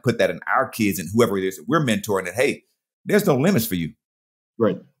around and put that in our kids and whoever it is that we're mentoring, that, hey, there's no limits for you.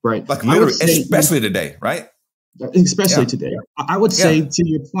 Right. Like literally, especially today, right? Especially today. I would say, to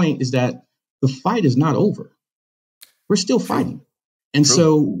your point, is that the fight is not over. We're still fighting. And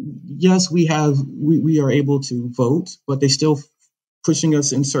so, yes, we are able to vote, but they're still pushing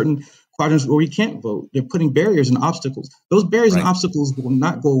us in certain quadrants where we can't vote. They're putting barriers and obstacles. Those barriers and obstacles will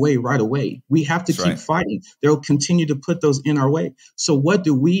not go away right away. We have to keep fighting. They'll continue to put those in our way. So what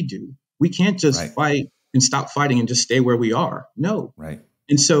do? We can't just fight and stop fighting and just stay where we are. No.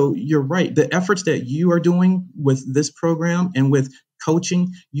 And so you're right. The efforts that you are doing with this program and with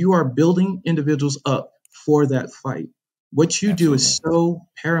coaching, you are building individuals up for that fight. What you do is so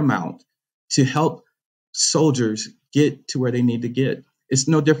paramount to help soldiers get to where they need to get. It's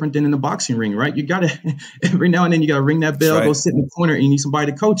no different than in the boxing ring, right? You got to, every now and then, you got to ring that bell, go sit in the corner, and you need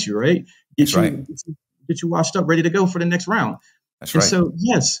somebody to coach you, right? Get you washed up, ready to go for the next round. So,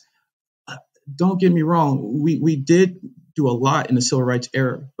 yes, don't get me wrong. We did do a lot in the civil rights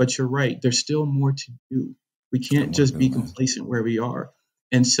era, but you're right. There's still more to do. We can't just be complacent where we are.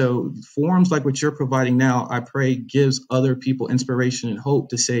 And so forums like what you're providing now, I pray gives other people inspiration and hope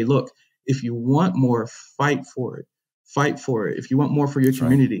to say, look, if you want more, fight for it. Fight for it. If you want more for your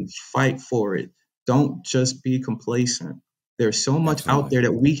community, fight for it. Don't just be complacent. There's so much out there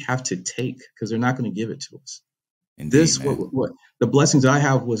that we have to take because they're not going to give it to us. Indeed, what the blessings I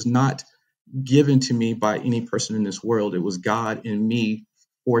have was not given to me by any person in this world. It was God and me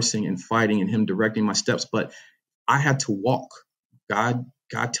forcing and fighting and him directing my steps. But I had to walk. God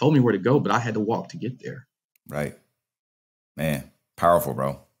told me where to go, but I had to walk to get there. Right. Man, powerful,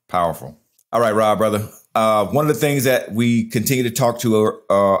 bro. Powerful. All right, Rob, brother. One of the things that we continue to talk to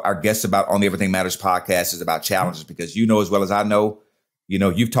our guests about on the Everything Matters podcast is about challenges, because you know as well as I know,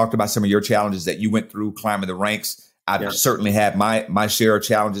 you've talked about some of your challenges that you went through climbing the ranks. I've certainly had my share of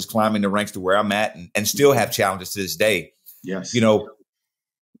challenges climbing the ranks to where I'm at, and still have challenges to this day. Yes.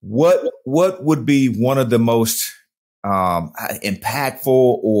 What would be one of the most impactful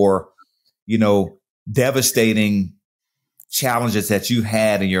or, devastating challenges that you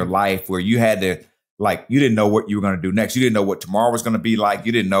had in your life where you had to, like, you didn't know what you were going to do next. You didn't know what tomorrow was going to be like.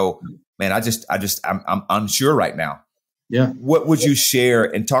 You didn't know, man, I'm unsure right now. Yeah. What would you share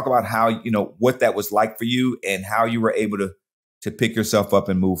and talk about how, what that was like for you and how you were able to pick yourself up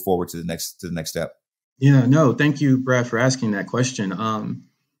and move forward to the next step? Yeah, no, thank you, Brad, for asking that question.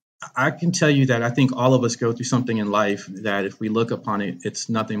 I can tell you that I think all of us go through something in life that if we look upon it, it's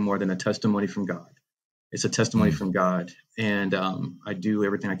nothing more than a testimony from God. It's a testimony from God. And I do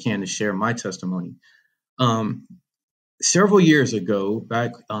everything I can to share my testimony. Several years ago,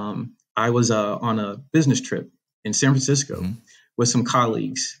 back, I was on a business trip in San Francisco with some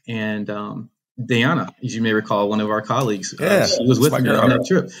colleagues. And Deanna, as you may recall, one of our colleagues, she was with me on that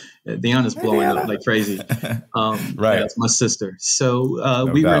trip. Deanna's blowing up like crazy. Right. That's my sister. So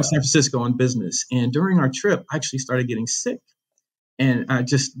we were in San Francisco on business. And during our trip, I actually started getting sick. And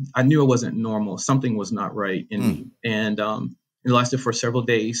I knew it wasn't normal. Something was not right in me. And it lasted for several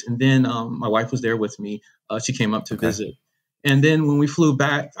days. And then my wife was there with me. She came up to visit. And then when we flew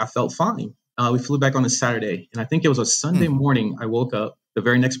back, I felt fine. We flew back on a Saturday. And I think it was a Sunday morning. I woke up the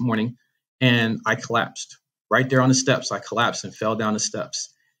very next morning and I collapsed right there on the steps. I collapsed and fell down the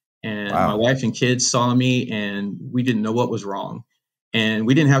steps. And my wife and kids saw me and we didn't know what was wrong. And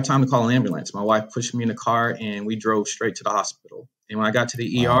we didn't have time to call an ambulance. My wife pushed me in the car and we drove straight to the hospital. And when I got to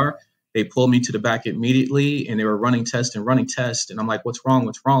the ER, they pulled me to the back immediately and they were running tests. And I'm like, what's wrong?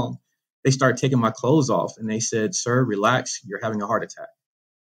 What's wrong? They started taking my clothes off and they said, sir, relax. You're having a heart attack.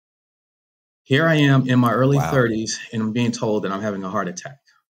 Here I am in my early 30s and I'm being told that I'm having a heart attack.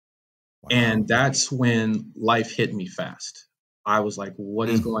 And that's when life hit me fast. I was like, what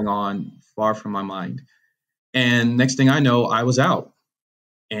is going on? Far from my mind. And next thing I know, I was out.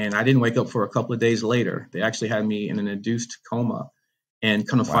 And I didn't wake up for a couple of days later. They actually had me in an induced coma and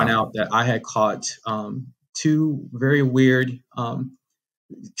kind of find out that I had caught two very weird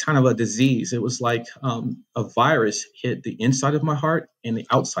kind of a disease. It was like a virus hit the inside of my heart and the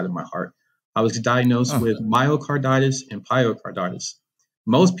outside of my heart. I was diagnosed with myocarditis and pericarditis.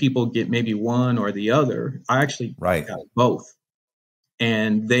 Most people get maybe one or the other. I actually got both.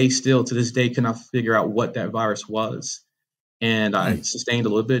 And they still, to this day, cannot figure out what that virus was. And I sustained a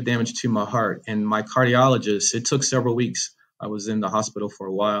little bit of damage to my heart. And my cardiologist, it took several weeks. I was in the hospital for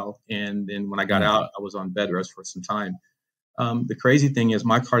a while. And then when I got out, I was on bed rest for some time. The crazy thing is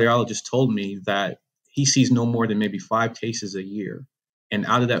my cardiologist told me that he sees no more than maybe 5 cases a year. And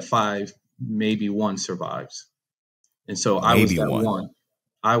out of that 5, maybe 1 survives. And so I was that one.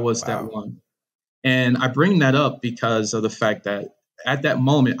 I was that one. And I bring that up because of the fact that at that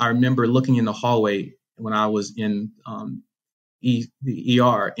moment, I remember looking in the hallway when I was in the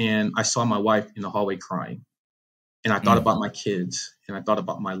ER and I saw my wife in the hallway crying. And I thought about my kids and I thought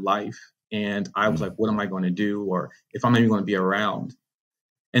about my life. And I was like, what am I going to do? Or if I'm even going to be around.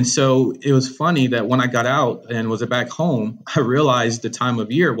 And so it was funny that when I got out and was back home, I realized the time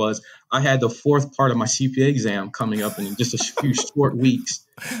of year was I had the 4th part of my CPA exam coming up in just a few short weeks.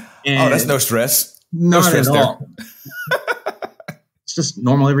 And that's no stress. No stress at all. It's just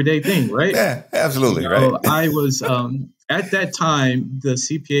normal everyday thing, right? Yeah, absolutely. Right. I was at that time, the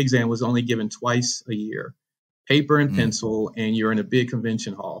CPA exam was only given twice a year, paper and pencil, and you're in a big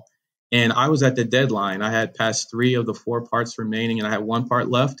convention hall. And I was at the deadline. I had passed 3 of the 4 parts remaining, and I had 1 part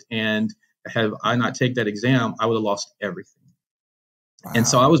left. And had I not take that exam, I would have lost everything. Wow. And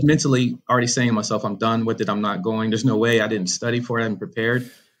so I was mentally already saying to myself, I'm done with it. I'm not going. There's no way. I didn't study for it. I hadn't prepared.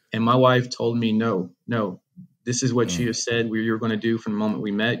 And my wife told me, no, this is what you have said you're going to do from the moment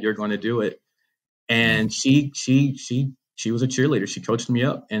we met. You're going to do it. And she she was a cheerleader. She coached me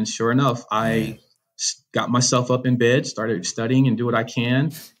up. And sure enough, I got myself up in bed, started studying and do what I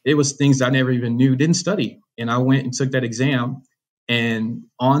can. It was things I never even knew, didn't study. And I went and took that exam. And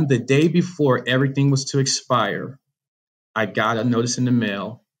on the day before everything was to expire, I got a notice in the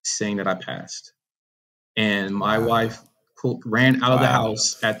mail saying that I passed. And my wife ran out of the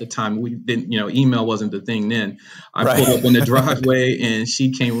house at the time. We didn't, email wasn't the thing then. I pulled up in the driveway and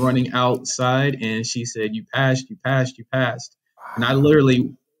she came running outside and she said, "You passed, you passed, you passed." And I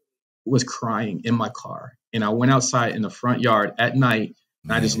literally was crying in my car. And I went outside in the front yard at night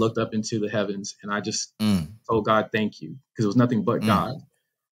and I just looked up into the heavens and I just told God, thank you, because it was nothing but God.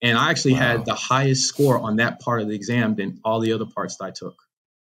 And I actually had the highest score on that part of the exam than all the other parts that I took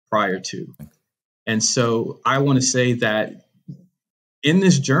prior to. And so I want to say that in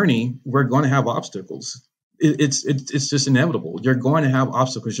this journey, we're going to have obstacles. It's just inevitable. You're going to have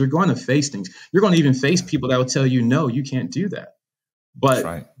obstacles. You're going to face things. You're going to even face people that will tell you, no, you can't do that.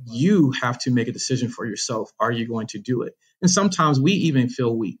 But you have to make a decision for yourself. Are you going to do it? And sometimes we even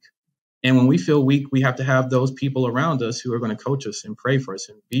feel weak. And when we feel weak, we have to have those people around us who are going to coach us and pray for us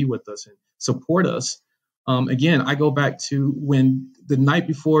and be with us and support us. Again, I go back to when the night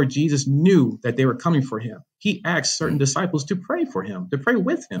before Jesus knew that they were coming for him, he asked certain disciples to pray for him, to pray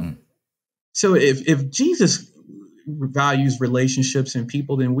with him. So if Jesus values relationships and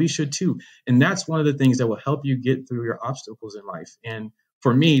people, then we should too. And that's one of the things that will help you get through your obstacles in life. And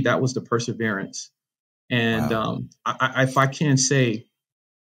for me, that was the perseverance. And if I can say,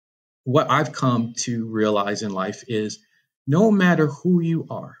 what I've come to realize in life is no matter who you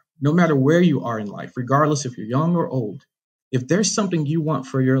are, no matter where you are in life, regardless if you're young or old, if there's something you want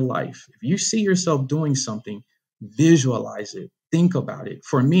for your life, if you see yourself doing something, visualize it, think about it.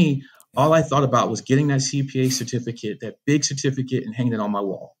 For me, all I thought about was getting that CPA certificate, that big certificate, and hanging it on my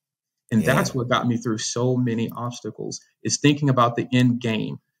wall. And that's what got me through so many obstacles, is thinking about the end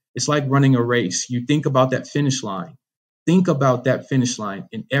game. It's like running a race. You think about that finish line. Think about that finish line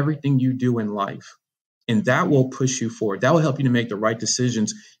in everything you do in life. And that will push you forward. That will help you to make the right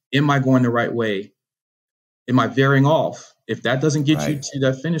decisions. Am I going the right way? Am I veering off? If that doesn't get you to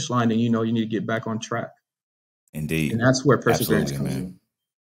that finish line, then you know you need to get back on track. Indeed. And that's where perseverance comes in.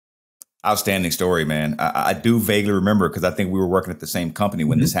 Outstanding story, man. I do vaguely remember, because I think we were working at the same company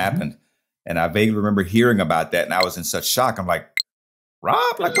when this happened. And I vaguely remember hearing about that. And I was in such shock. I'm like,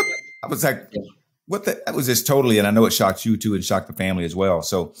 Rob, like what? I was like, what the? That was just totally. And I know it shocked you too and shocked the family as well.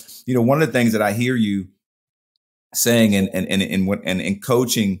 So, one of the things that I hear you saying and in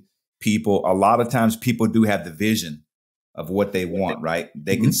coaching people, a lot of times people do have the vision of what they want, right?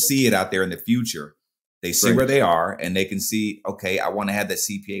 They can see it out there in the future. They see where they are and they can see, okay, I want to have that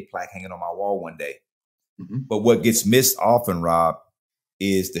CPA plaque hanging on my wall one day. But what gets missed often, Rob,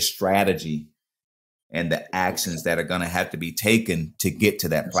 is the strategy and the actions that are going to have to be taken to get to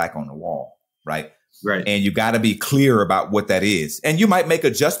that plaque on the wall, right? Right. And you got to be clear about what that is. And you might make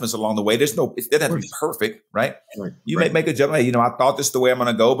adjustments along the way. It doesn't have to be perfect, right? You may make adjustments. Hey, I thought this is the way I'm going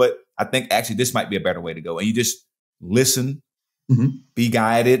to go, but I think actually this might be a better way to go. And you just listen, be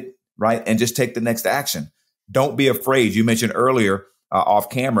guided, right? And just take the next action. Don't be afraid. You mentioned earlier off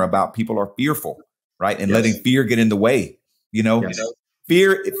camera about people are fearful, right? And letting fear get in the way.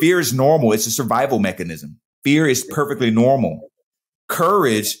 Fear is normal. It's a survival mechanism. Fear is perfectly normal.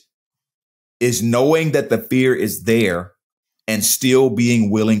 Courage is knowing that the fear is there and still being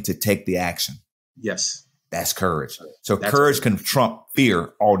willing to take the action. Yes. That's courage. So courage can trump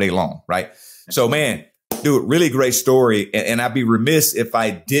fear all day long, right? So, man, dude, really great story. And I'd be remiss if I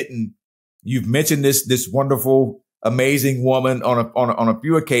didn't. You've mentioned this wonderful, amazing woman on a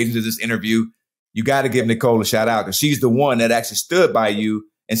few occasions in this interview. You got to give Nicole a shout out, because she's the one that actually stood by you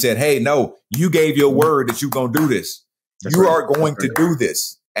and said, hey, no, you gave your word that you're going to do this. You are going to do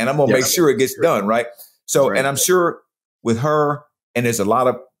this. And I'm going to make sure it gets done, right? So, and I'm sure with her, and there's a lot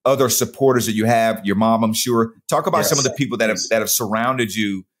of other supporters that you have, your mom, I'm sure. Talk about some of the people that have surrounded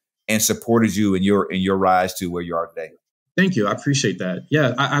you and supported you in your rise to where you are today. Thank you. I appreciate that.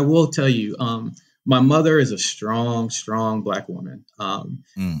 Yeah, I will tell you, my mother is a strong Black woman.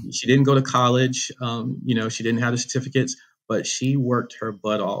 She didn't go to college. She didn't have the certificates, but she worked her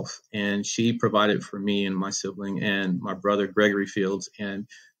butt off, and she provided for me and my sibling and my brother, Gregory Fields. And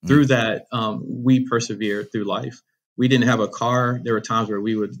through that, we persevered through life. We didn't have a car. There were times where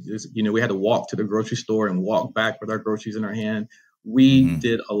we would, we had to walk to the grocery store and walk back with our groceries in our hand. We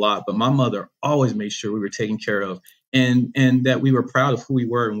did a lot, but my mother always made sure we were taken care of, and that we were proud of who we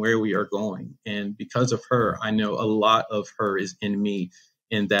were and where we are going. And because of her, I know a lot of her is in me,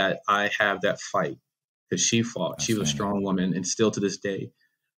 in that I have that fight, because she fought. She was a strong woman, and still to this day.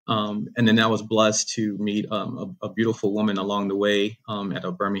 And then I was blessed to meet a beautiful woman along the way at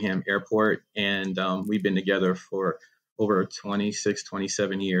a Birmingham airport. And we've been together for over 26,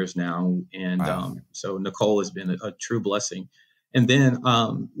 27 years now. And Wow. So Nicole has been a true blessing. And then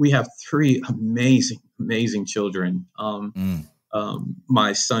we have three amazing children.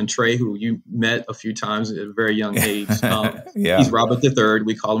 My son, Trey, who you met a few times at a very young age. Yeah. He's Robert III.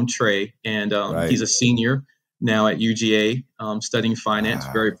 We call him Trey. And Right. he's a senior now at UGA, studying finance.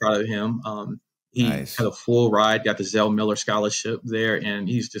 Wow. Very proud of him. He Nice. had a full ride, got the Zell Miller Scholarship there, and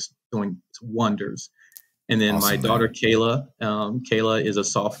he's just doing wonders. And then Awesome, my daughter, man. Kayla is a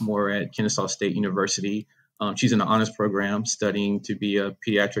sophomore at Kennesaw State University. She's in the honors program studying to be a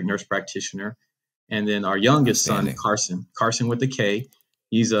pediatric nurse practitioner. And then our youngest son, Carson with the K,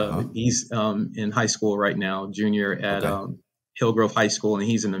 he's in high school right now, junior at Hillgrove High School, and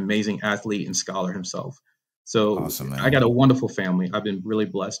he's an amazing athlete and scholar himself. So awesome, I got a wonderful family. I've been really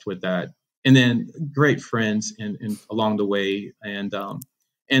blessed with that. And then great friends and along the way. And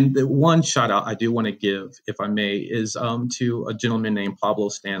the one shout out I do want to give, if I may, is to a gentleman named Pablo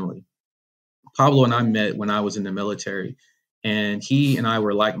Stanley. Pablo and I met when I was in the military, and he and I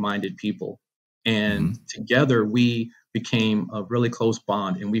were like-minded people. And together we became a really close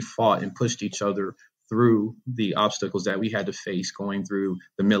bond, and we fought and pushed each other through the obstacles that we had to face going through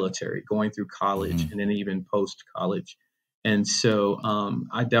the military, going through college, and then even post-college. And so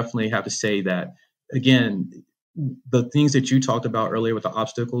I definitely have to say that, again, the things that you talked about earlier with the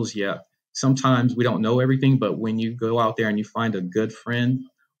obstacles, sometimes we don't know everything, but when you go out there and you find a good friend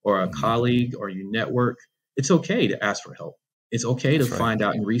or a colleague or you network, it's okay to ask for help. It's okay to find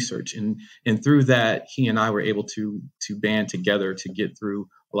out and research. And through that, he and I were able to band together to get through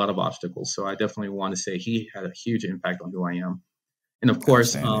a lot of obstacles. So I definitely want to say he had a huge impact on who I am. And of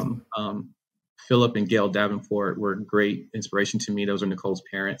course, Philip and Gail Davenport were great inspiration to me. Those are Nicole's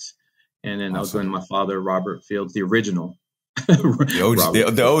parents. And then I was with my father, Robert Fields, the original. The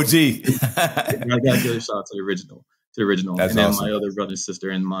OG. I got to give a shout out to the original. That's and then awesome. My other brother and sister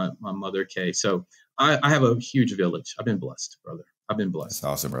and my mother, Kay. So I have a huge village. I've been blessed, brother. I've been blessed.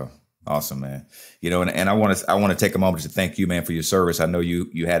 That's awesome, bro. Awesome, man. And I want to take a moment to thank you, man, for your service. I know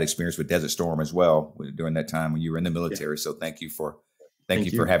you had experience with Desert Storm as well during that time when you were in the military. So thank you for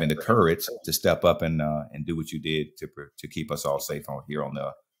having the courage to step up and do what you did to keep us all safe here in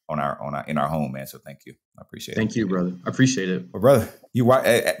our home, man. So thank you. I appreciate it. Thank you, brother. I appreciate it. Well, brother,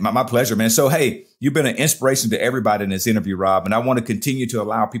 my pleasure, man. So, hey, you've been an inspiration to everybody in this interview, Rob, and I want to continue to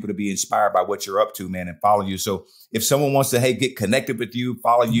allow people to be inspired by what you're up to, man, and follow you. So if someone wants to, get connected with you,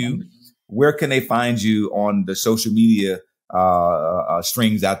 follow you, where can they find you on the social media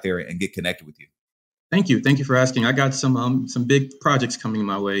strings out there and get connected with you? Thank you. Thank you for asking. I got some big projects coming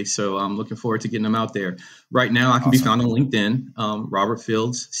my way, so I'm looking forward to getting them out there. Right now, I can be found on LinkedIn, Robert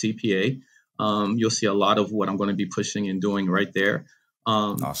Fields, CPA. You'll see a lot of what I'm going to be pushing and doing right there.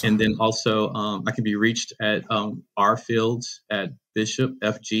 And then also, I can be reached at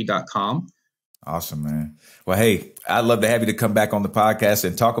rfields@bishopfg.com. Awesome, man. Well, hey, I'd love to have you to come back on the podcast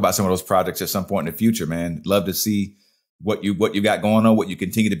and talk about some of those projects at some point in the future, man. Love to see what you got going on, what you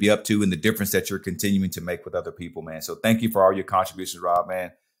continue to be up to, and the difference that you're continuing to make with other people, man. So thank you for all your contributions, Rob,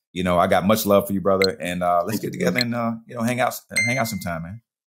 man. I got much love for you, brother. And let's get together and hang out sometime, man.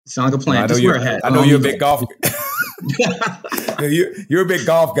 Sound like a plan. I know you're a big golf. You're a big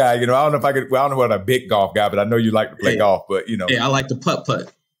golf guy. I don't know what a big golf guy, but I know you like to play golf. But hey, I like to putt.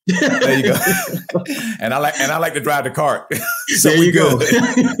 There you go. and I like to drive the cart. So there you go.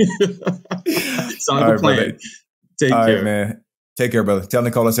 Sound like a plan. Brother. Take care, right, man. Take care, brother. Tell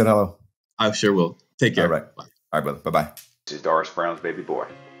Nicole I said hello. I sure will. Take care. All right. Bye. All right, brother. Bye-bye. This is Doris Brown's baby boy.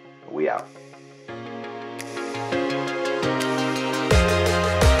 We out.